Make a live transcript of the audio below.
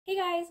Hey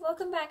guys,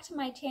 welcome back to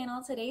my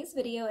channel. Today's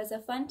video is a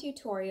fun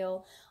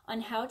tutorial on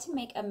how to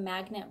make a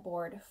magnet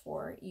board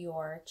for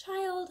your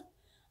child.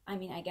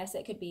 I guess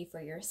it could be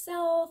for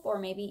yourself or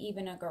maybe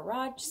even a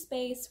garage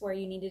space where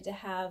you needed to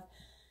have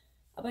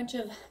a bunch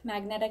of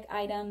magnetic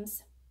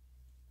items.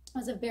 It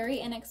was a very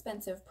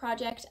inexpensive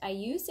project. I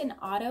used an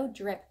auto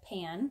drip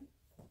pan.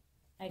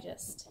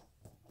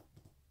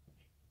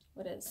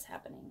 What is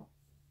happening?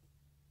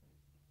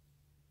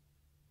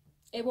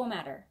 It won't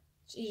matter.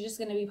 She's just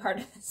going to be part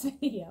of this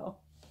video.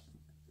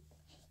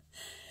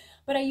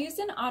 But I used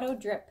an auto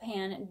drip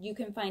pan. You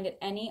can find it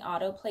any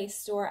auto place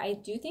store. I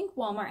do think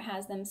Walmart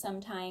has them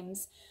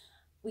sometimes.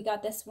 We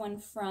got this one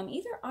from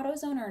either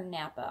AutoZone or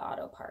Napa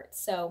Auto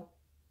Parts. So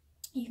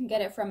you can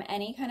get it from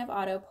any kind of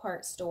auto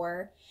parts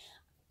store.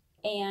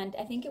 And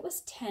I think it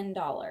was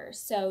 $10.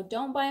 So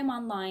don't buy them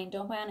online.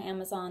 Don't buy on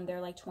Amazon. They're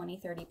like 20,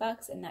 30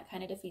 bucks. And that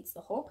kind of defeats the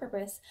whole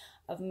purpose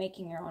of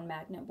making your own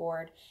magnet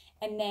board.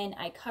 And then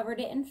I covered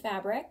it in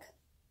fabric,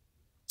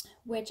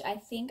 which I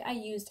think I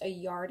used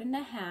 1.5 yards,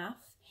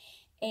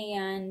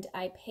 and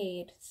I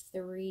paid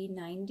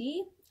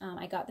 $3.90.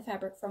 I got the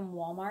fabric from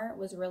Walmart. It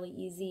was really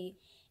easy,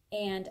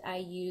 and I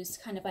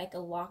used kind of like a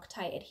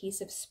Loctite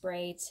adhesive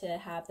spray to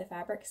have the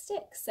fabric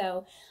stick.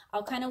 So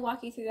I'll kind of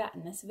walk you through that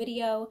in this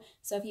video.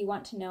 So if you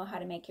want to know how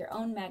to make your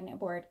own magnet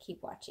board,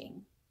 keep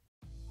watching.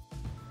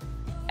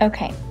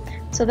 Okay,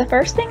 so the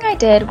first thing I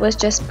did was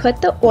just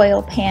put the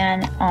oil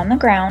pan on the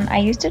ground. I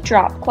used a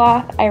drop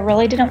cloth. I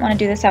really didn't want to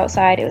do this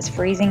outside. It was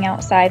freezing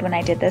outside when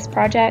I did this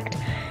project.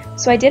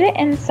 So I did it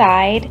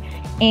inside,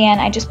 and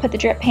I just put the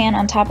drip pan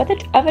on top of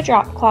a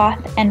drop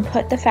cloth and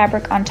put the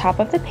fabric on top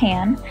of the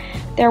pan.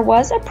 There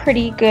was a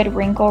pretty good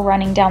wrinkle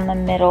running down the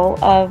middle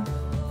of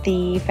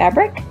the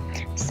fabric,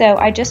 so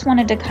I just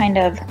wanted to kind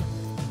of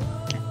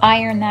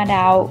iron that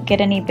out,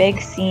 get any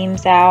big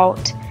seams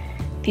out.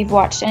 If you've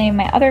watched any of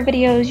my other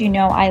videos, you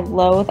know I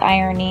loathe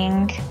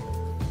ironing.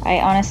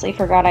 I honestly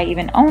forgot I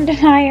even owned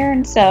an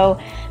iron,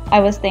 so I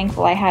was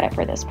thankful I had it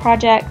for this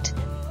project.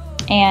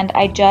 And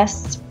I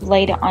just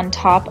laid it on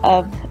top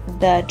of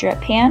the drip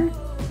pan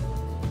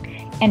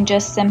and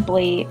just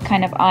simply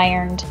kind of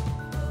ironed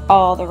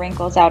all the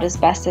wrinkles out as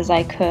best as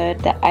I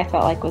could that I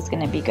felt like was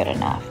going to be good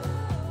enough.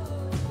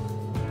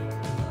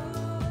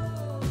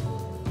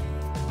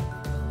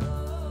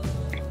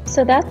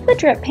 So that's the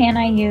drip pan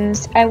I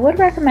used. I would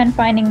recommend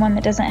finding one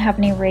that doesn't have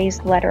any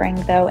raised lettering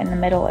though in the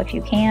middle if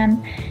you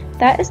can.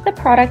 That is the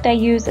product I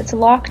used. It's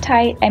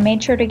Loctite. I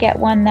made sure to get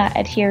one that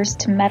adheres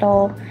to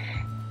metal,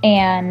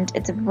 and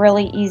it's a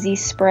really easy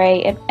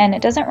spray, and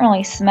it doesn't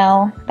really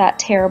smell that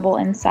terrible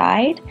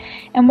inside.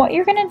 And what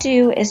you're going to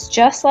do is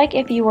just like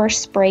if you were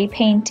spray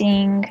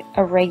painting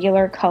a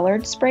regular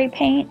colored spray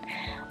paint,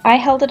 I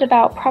held it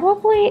about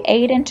probably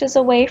 8 inches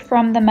away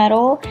from the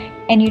metal,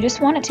 and you just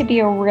want it to be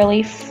a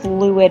really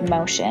fluid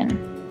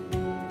motion.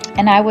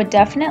 And I would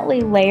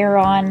definitely layer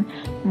on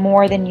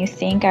more than you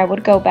think. I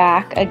would go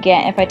back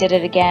again if I did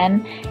it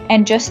again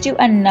and just do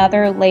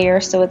another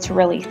layer so it's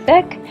really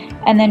thick,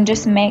 and then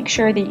just make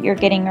sure that you're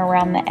getting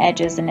around the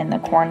edges and in the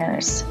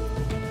corners.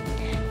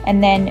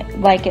 And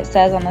then, like it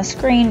says on the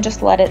screen,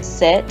 just let it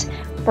sit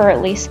for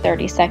at least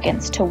 30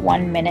 seconds to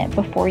 1 minute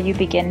before you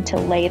begin to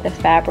lay the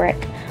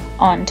fabric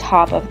on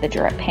top of the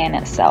drip pan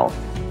itself.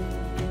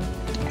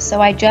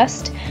 So I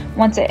just,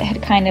 once it had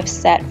kind of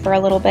set for a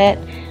little bit,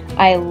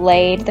 I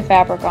laid the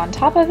fabric on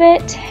top of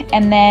it,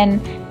 and then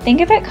think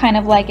of it kind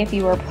of like if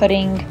you were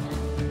putting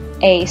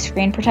a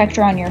screen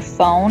protector on your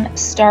phone.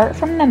 Start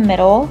from the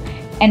middle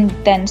and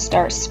then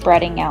start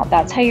spreading out.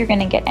 That's how you're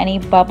going to get any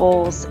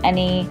bubbles,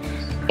 any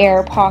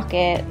air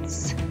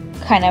pockets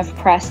kind of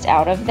pressed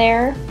out of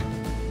there,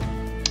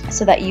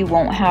 so that you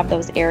won't have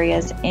those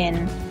areas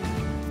in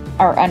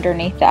or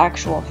underneath the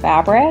actual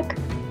fabric.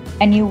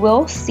 And you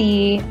will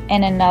see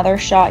in another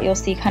shot, you'll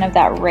see kind of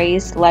that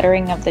raised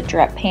lettering of the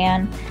drip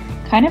pan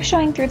kind of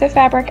showing through the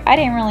fabric. I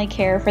didn't really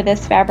care for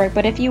this fabric,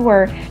 but if you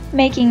were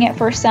making it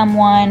for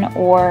someone,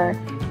 or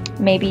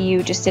maybe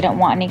you just didn't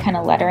want any kind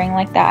of lettering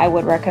like that, I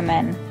would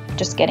recommend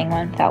just getting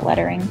one without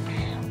lettering.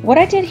 What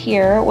I did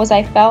here was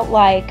I felt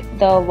like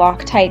the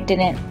Loctite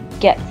didn't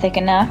get thick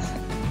enough.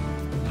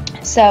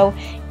 So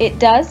it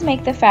does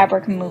make the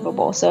fabric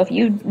movable. So if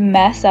you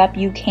mess up,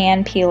 you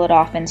can peel it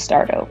off and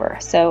start over.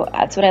 So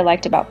that's what I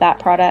liked about that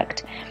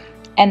product.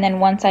 And then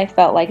once I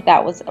felt like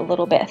that was a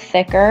little bit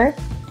thicker,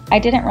 I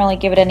didn't really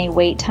give it any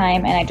wait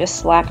time, and I just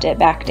slapped it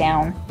back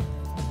down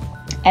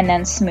and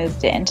then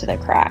smoothed it into the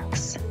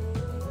cracks.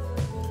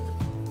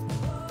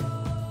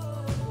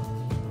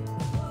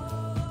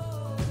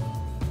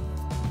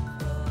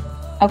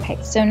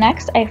 Okay, so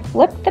next I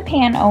flipped the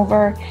pan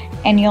over,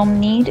 and you'll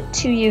need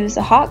to use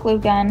a hot glue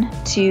gun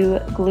to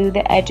glue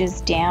the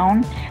edges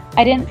down.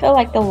 I didn't feel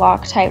like the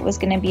Loctite was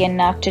going to be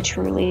enough to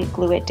truly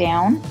glue it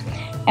down.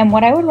 And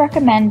what I would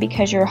recommend,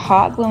 because you're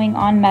hot gluing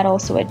on metal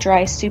so it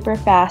dries super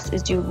fast,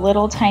 is do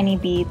little tiny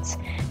beads,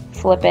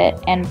 flip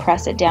it, and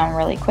press it down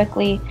really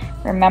quickly.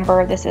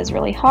 Remember, this is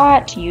really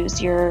hot.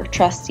 Use your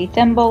trusty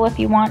thimble if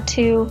you want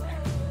to.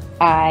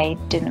 I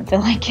didn't feel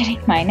like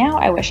getting mine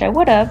out. I wish I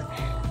would have.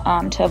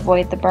 to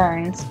avoid the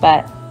burns,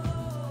 but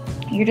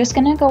you're just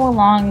going to go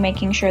along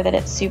making sure that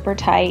it's super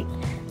tight,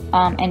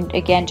 and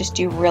again, just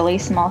do really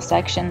small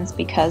sections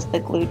because the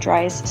glue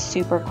dries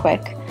super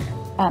quick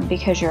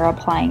because you're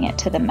applying it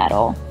to the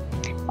metal.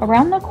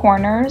 Around the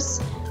corners,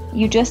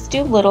 you just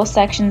do little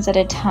sections at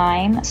a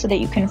time so that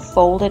you can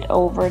fold it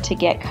over to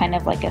get kind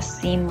of like a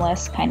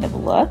seamless kind of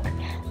look,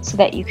 so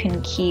that you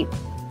can keep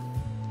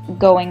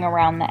going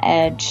around the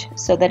edge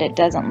so that it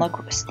doesn't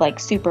look like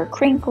super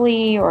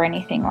crinkly or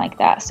anything like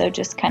that. So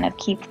just kind of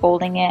keep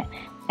folding it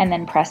and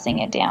then pressing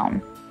it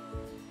down.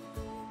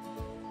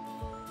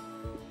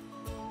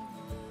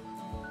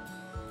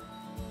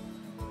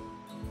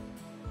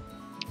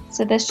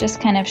 So this just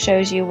kind of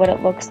shows you what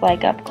it looks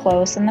like up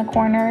close in the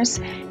corners.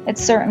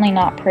 It's certainly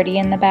not pretty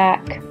in the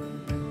back,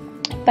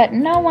 but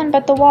no one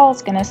but the wall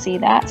is going to see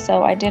that,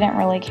 so I didn't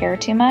really care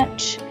too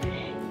much.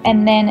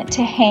 And then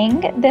to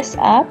hang this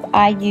up,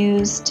 I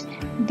used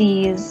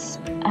these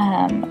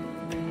kind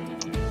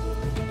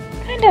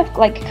of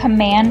like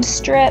command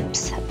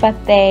strips,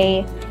 but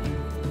they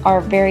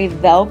are very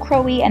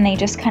Velcro-y and they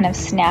just kind of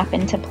snap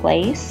into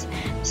place.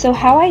 So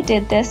how I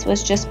did this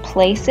was just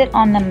place it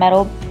on the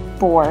metal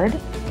board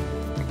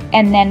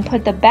and then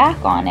put the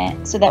back on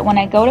it, so that when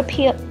I go to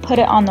put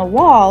it on the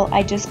wall,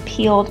 I just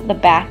peeled the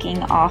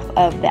backing off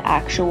of the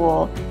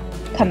actual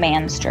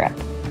command strip.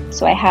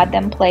 So I had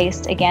them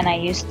placed. Again, I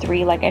used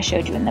 3 like I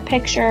showed you in the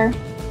picture.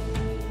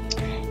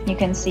 You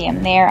can see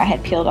them there. I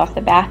had peeled off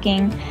the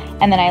backing,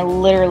 and then I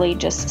literally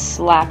just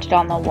slapped it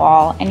on the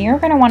wall. And you're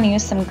going to want to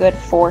use some good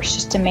force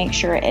just to make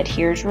sure it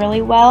adheres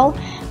really well.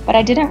 But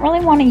I didn't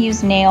really want to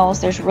use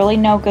nails. There's really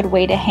no good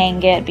way to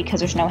hang it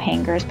because there's no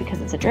hangers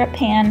because it's a drip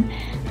pan.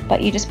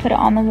 But you just put it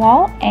on the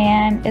wall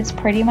and it's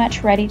pretty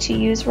much ready to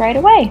use right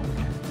away.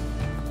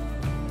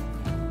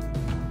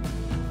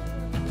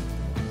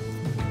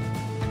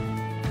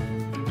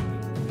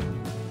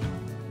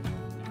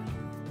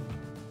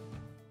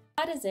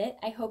 That is it.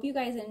 I hope you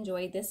guys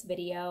enjoyed this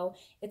video.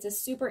 It's a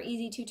super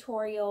easy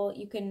tutorial.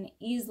 You can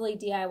easily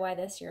DIY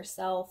this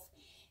yourself,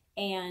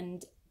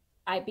 and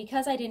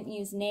because I didn't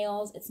use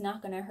nails, it's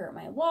not going to hurt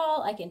my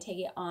wall. I can take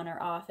it on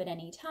or off at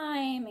any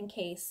time in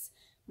case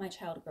my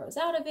child grows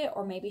out of it,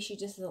 or maybe she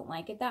just doesn't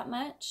like it that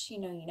much. You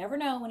know, you never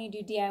know when you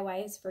do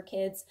DIYs for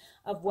kids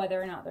of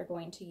whether or not they're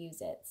going to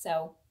use it.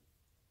 So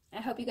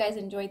I hope you guys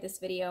enjoyed this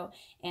video,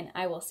 and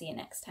I will see you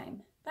next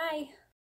time. Bye.